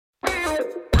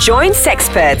Join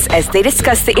Sexperts as they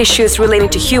discuss the issues relating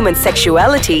to human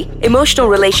sexuality, emotional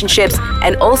relationships,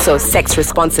 and also sex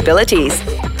responsibilities.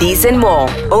 These and more,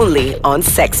 only on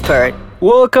Sexpert.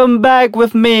 Welcome back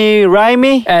with me,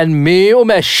 Raimi. And me,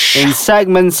 Umesh. In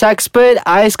segment Sexpert,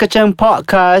 Ais Kacang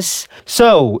Podcast.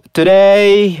 So,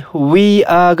 today we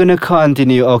are going to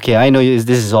continue. Okay, I know this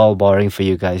is all boring for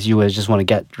you guys. You just want to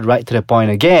get right to the point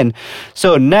again.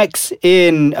 So, next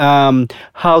in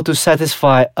how to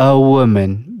satisfy a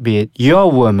woman, be it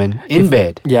your woman, in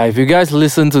bed. Yeah, if you guys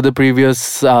listen to the previous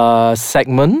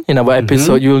segment in our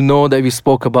episode, you'll know that we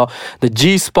spoke about the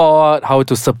G-spot, how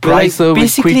to surprise her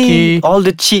with quickie. All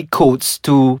the cheat codes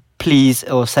to please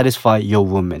or satisfy your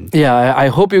woman. Yeah, I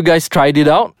hope you guys tried it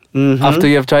out. After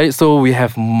you have tried it, so we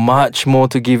have much more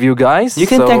to give you guys. You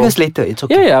can thank us later. It's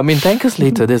okay. Yeah, I mean, thank us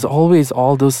later. There's always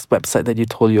all those websites that you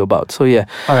told you about. So yeah.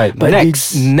 All right. But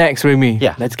next, Remy.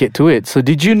 Yeah. Let's get to it. So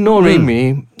did you know,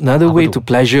 Remy, another way to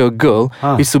pleasure a girl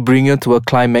is to bring her to a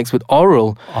climax with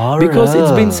oral. Because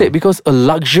it's been said, because a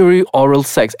luxury oral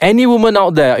sex. Any woman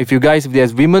out there, if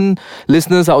there's women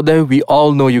listeners out there, we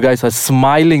all know you guys are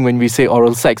smiling when we say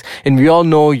oral sex. And we all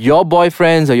know your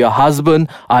boyfriends or your husband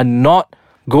are not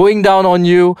going down on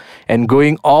you and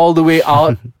going all the way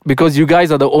out because you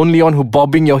guys are the only one who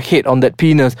bobbing your head on that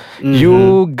penis.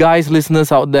 You guys,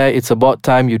 listeners out there, it's about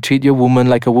time you treat your woman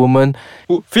like a woman.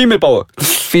 Female power.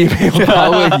 Female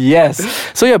power, yes.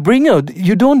 So yeah, bring her.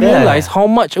 You don't realize how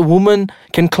much a woman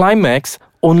can climax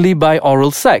only by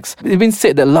oral sex. It's been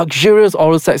said that luxurious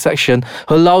oral sex section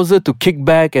allows her to kick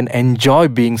back and enjoy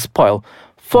being spoiled.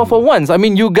 For once, I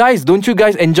mean, don't you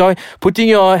guys enjoy putting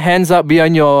your hands up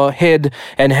behind your head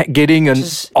and getting an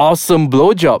awesome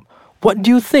blowjob? What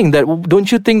do you think?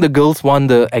 Don't you think the girls want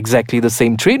exactly the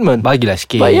same treatment? Bagilah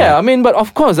sikit. But yeah, I mean, but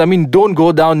of course, I mean, don't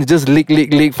go down, just lick,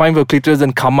 find your clitoris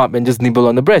and come up and just nibble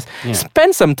on the breast. Yeah.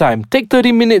 Spend some time. Take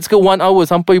 30 minutes ke 1 hour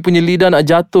sampai you punya lidah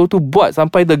nak jatuh tu buat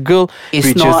sampai the girl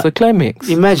reaches the climax.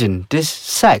 Imagine, this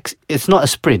sex, it's not a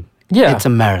sprint. Yeah. It's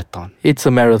a marathon. It's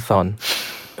a marathon.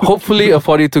 Hopefully a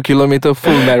 42-kilometer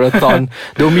full marathon.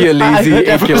 Don't be a lazy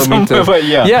 8 kilometers.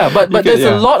 But there's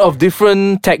a lot of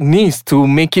different techniques to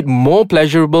make it more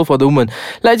pleasurable for the woman.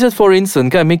 Like just for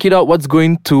instance, make it out what's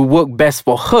going to work best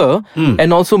for her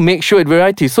and also make sure it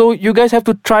variety. So you guys have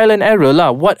to trial and error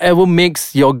lah. Whatever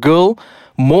makes your girl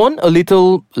moan a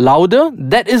little louder,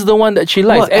 that is the one that she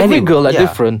likes. Every girl are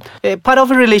different. Part of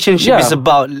a relationship is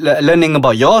about learning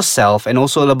about yourself and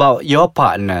also about your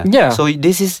partner. Yeah. So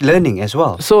this is learning as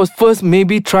well. So first,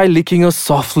 maybe try licking her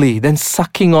softly, then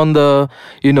sucking on the,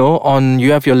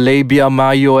 you have your labia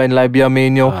major and labia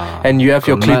minor, and you have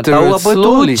your clitoris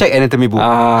slowly. Check anatomy book.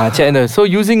 Check anatomy. So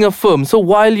using a firm. So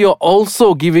while you're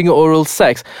also giving oral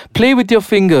sex, play with your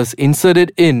fingers, insert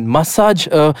it in, massage.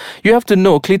 You have to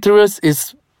know, clitoris is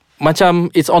macam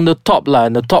it's on the top lah,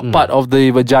 the top part of the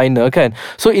vagina kan.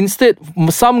 So instead,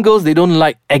 some girls they don't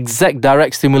like exact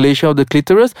direct stimulation of the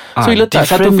clitoris. So you letak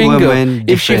satu finger.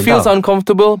 If she feels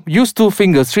uncomfortable, use 2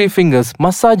 fingers, 3 fingers,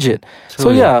 massage it.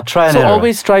 So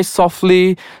always try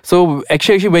softly. So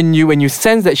actually when you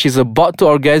sense that she's about to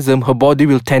orgasm, her body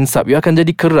will tense up. You akan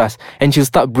jadi keras and she'll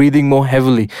start breathing more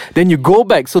heavily. Then you go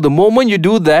back. So the moment you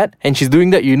do that and she's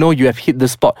doing that, you know you have hit the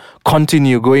spot.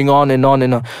 Continue going on and on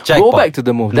and on. Go back to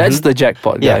the move. That's the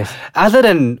jackpot, guys. Other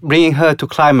than bringing her to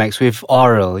climax with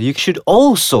oral, you should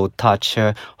also touch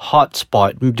her hot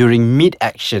spot during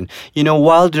mid-action.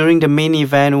 While during the main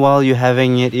event, while you're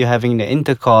having the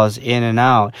intercourse in and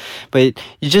out. But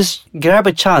you just grab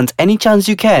a chance, any chance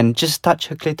you can, just touch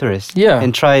her clitoris. Yeah.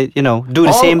 And try, do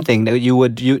the same thing that you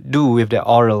do with the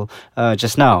oral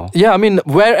just now. Yeah, I mean,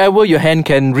 wherever your hand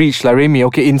can reach, like Remy,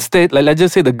 okay, instead, like let's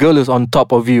just say the girl is on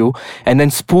top of you and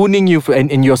then spooning you,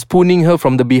 and you're spooning her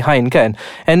from the behind, can.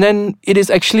 And then it is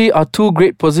actually a 2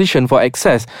 great position for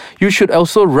access. You should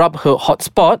also rub her hot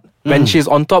spot. When she's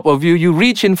on top of you, you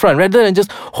reach in front rather than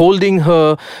just holding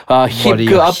her hip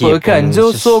ke apa kan.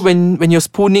 So when you're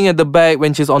spooning at the back,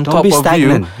 when she's on top of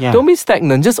you, don't be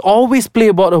stagnant. Just always play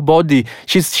about her body.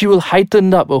 She will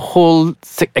heighten up a whole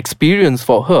experience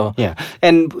for her. Yeah,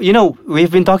 and we've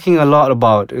been talking a lot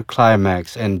about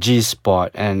climax and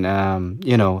G-spot and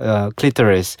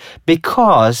clitoris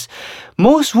because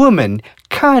most women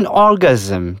can't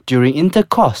orgasm during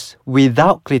intercourse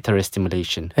without clitoris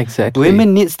stimulation. Exactly.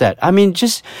 Women needs that. I mean,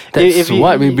 just that's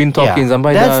what we've been talking.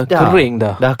 Sampai dah kering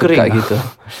dah. Dah kering kita.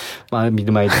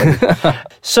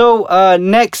 So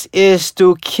next is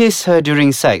to kiss her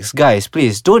during sex. Guys,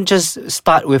 please don't just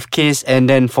start with kiss and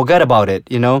then forget about it.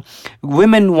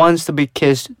 Women wants to be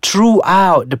kissed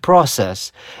throughout the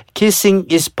process. Kissing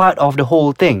is part of the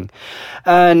whole thing.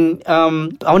 And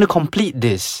I want to complete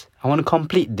this. I want to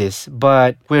complete this,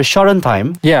 but we're short on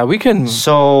time. Yeah, we can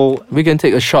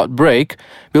take a short break.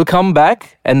 We'll come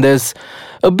back, and there's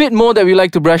a bit more that we like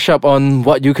to brush up on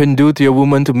what you can do to your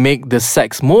woman to make the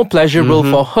sex more pleasurable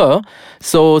for her.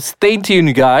 So stay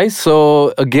tuned, guys.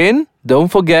 So again, don't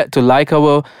forget to like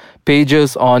our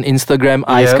pages on Instagram,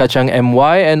 Ais Kacang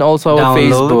MY, and also our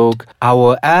Facebook.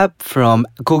 Our app from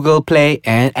Google Play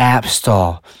and App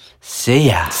Store. See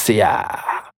ya.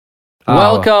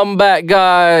 Welcome back,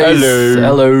 guys.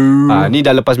 Hello. Ni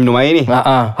dah lepas minum air ni.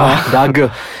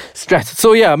 Daga. Stress.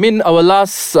 So yeah, I mean, our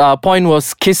last point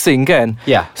was kissing, kan?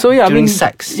 Yeah. So yeah, during I mean,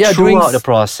 sex, yeah, throughout the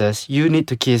process, you need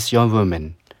to kiss your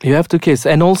woman. You have to kiss,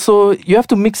 and also you have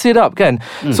to mix it up, kan?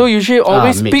 So usually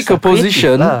always pick a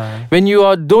position when you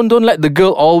are don't let the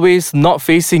girl always not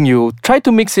facing you. Try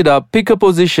to mix it up. Pick a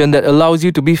position that allows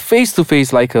you to be face to face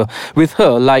like her with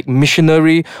her, like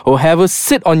missionary, or have her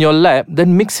sit on your lap.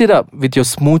 Then mix it up with your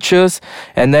smooches,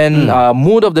 and then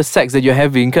mood of the sex that you're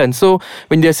having, kan? So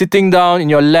when they're sitting down in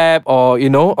your lap, or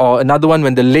or another one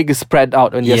when the leg is spread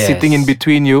out and they're sitting in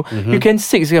between you, you can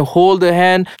you can hold the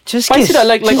hand. Just spice kiss. it up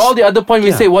like all the other points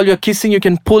we say. While you're kissing, you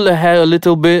can pull the hair a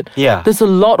little bit. Yeah. There's a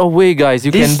lot of way, guys,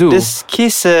 you can do. This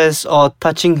kisses or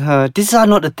touching her, these are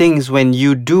not the things when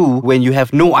you do when you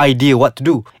have no idea what to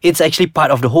do. It's actually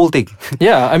part of the whole thing.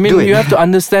 Yeah, I mean, you have to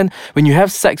understand when you have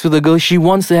sex with a girl, she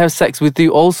wants to have sex with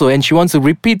you also, and she wants to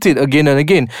repeat it again and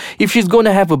again. If she's going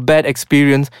to have a bad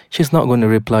experience, she's not going to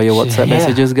reply your WhatsApp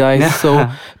messages, guys.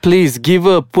 So please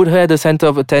put her at the center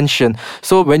of attention.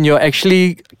 So when you're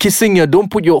actually kissing her, don't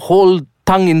put your whole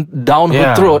tongue down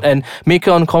her throat and make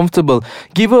her uncomfortable.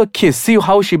 Give her a kiss. See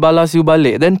how she balas you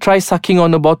balik. Then try sucking on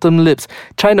the bottom lips.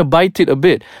 Trying to bite it a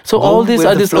bit. So all these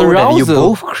are this arousal. You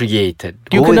both created.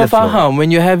 You kena faham when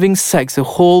you're having sex, the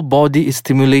whole body is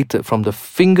stimulated from the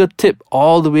fingertip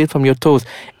all the way from your toes.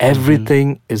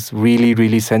 Everything is really,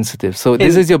 really sensitive. So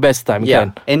this is your best time.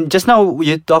 Yeah. And just now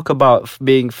you talk about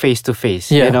being face to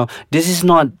face. You know, this is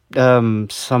not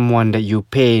someone that you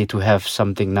pay to have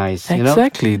something nice.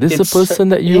 Exactly. This is a person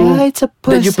that it's a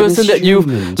person. That you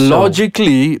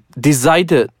logically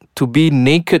decided to be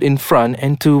naked in front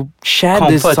and to share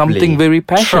this something very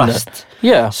passionate. Trust.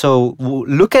 Yeah. So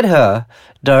look at her,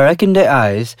 direct in the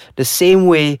eyes, the same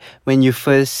way when you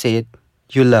first said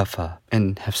you love her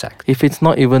and have sex. If it's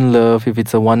not even love, if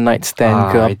it's a one night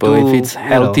stand couple, if it's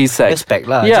healthy sex, respect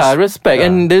lah. Yeah, respect.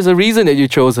 And there's a reason that you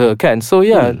chose her, can. So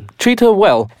yeah, treat her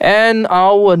well. And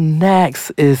our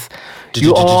next is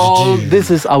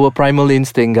this is our primal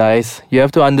instinct, guys. You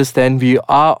have to understand we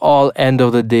are all end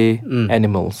of the day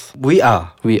animals. We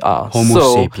are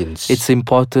Homo sapiens. It's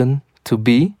important to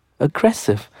be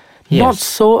aggressive. Not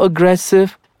so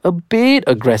aggressive, a bit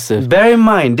aggressive. Bear in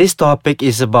mind, this topic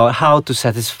is about how to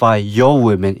satisfy your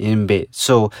women in bed.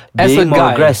 So being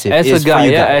more aggressive is for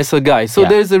you guys. As a guy. So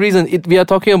there's a reason. We are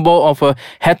talking about of a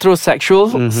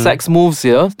heterosexual sex moves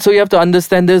here. So you have to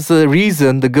understand there's a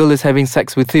reason the girl is having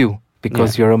sex with you.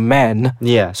 Because you're a man.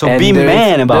 Yeah, so be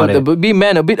man about it. Be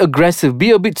man, a bit aggressive,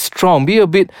 be a bit strong, be a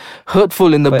bit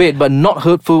hurtful in the bed, but not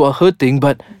hurtful or hurting,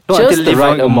 but just the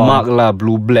right amount. Mark lah,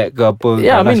 blue, black ke apa.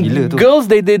 Yeah, I mean, girls,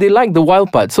 they like the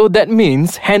wild part. So that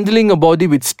means handling a body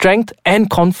with strength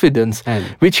and confidence,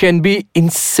 which can be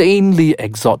insanely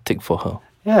exotic for her.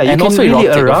 Yeah, you can really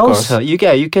arouse her. You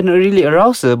can really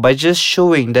arouse her by just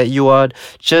showing that you are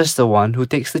just the one who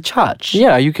takes the charge.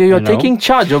 Yeah, you're taking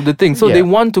charge of the thing. So they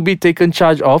want to be taken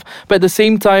charge of, but at the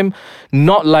same time,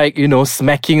 not like,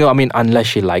 smacking her. I mean, unless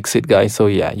she likes it, guys. So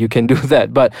yeah, you can do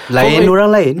that. But lain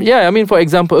orang lain. Yeah, I mean, for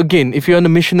example, again, if you're in a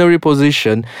missionary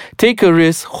position, take a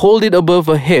wrist, hold it above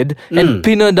her head, and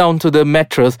pin her down to the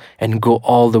mattress and go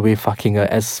all the way fucking her.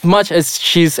 As much as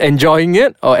she's enjoying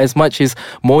it, or as much she's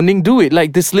moaning, do it.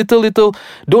 Like this little,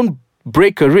 don't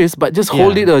break her wrist, but just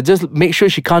hold it, just make sure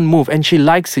she can't move, and she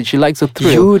likes it. She likes a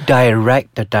thrill. You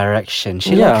direct the direction.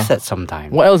 She likes that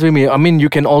sometimes. What else, Remy? I mean, you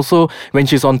can also, when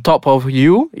she's on top of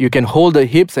you, you can hold the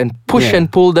hips and push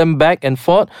and pull them back and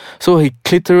forth, so her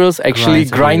clitoris actually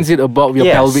grinds it above your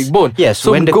pelvic bone. Yes,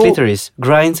 so when the clitoris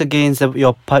grinds against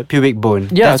your pubic bone,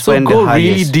 that's so when go the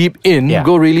really deep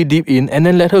in, and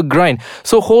then let her grind.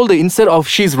 So hold her, instead of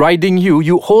she's riding you,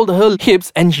 you hold her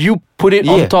hips and you put it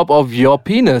on top of your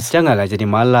penis. Janganlah jadi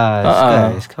malas,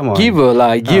 guys. Come on. Give her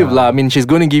lah, I mean, she's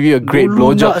going to give you a great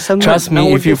blowjob. Trust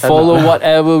me, if you follow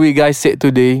whatever we guys said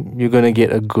today, you're going to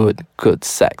get a good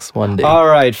sex one day.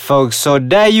 Alright, folks. So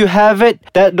there you have it.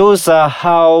 Those are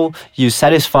how you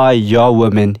satisfy your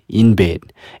woman in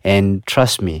bed. And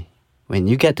trust me, when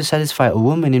you get to satisfy a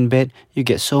woman in bed, you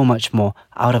get so much more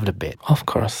out of the bed. Of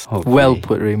course. Hopefully. Well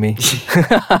put, Remy.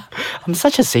 I'm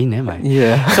such a saint, am I?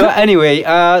 Yeah. So anyway,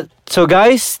 so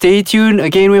guys, stay tuned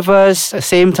again with us,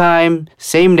 same time,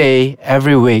 same day,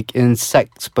 every week in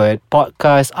Sexpert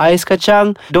Podcast Ais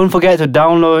Kacang. Don't forget to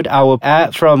download our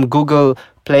app from Google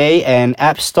Play and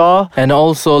App Store. And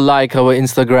also like our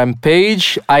Instagram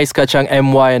page, Ais Kacang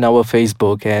MY, and our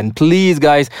Facebook. And please,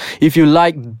 guys, if you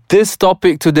like this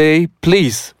topic today,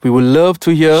 please, we would love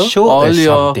to hear Show all us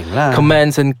your something lah.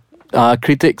 comments and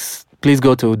critics. Please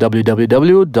go to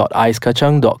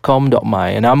www.aiskacang.com.my.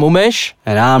 And I'm Umesh.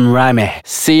 And I'm Rame.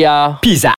 See ya. Peace out.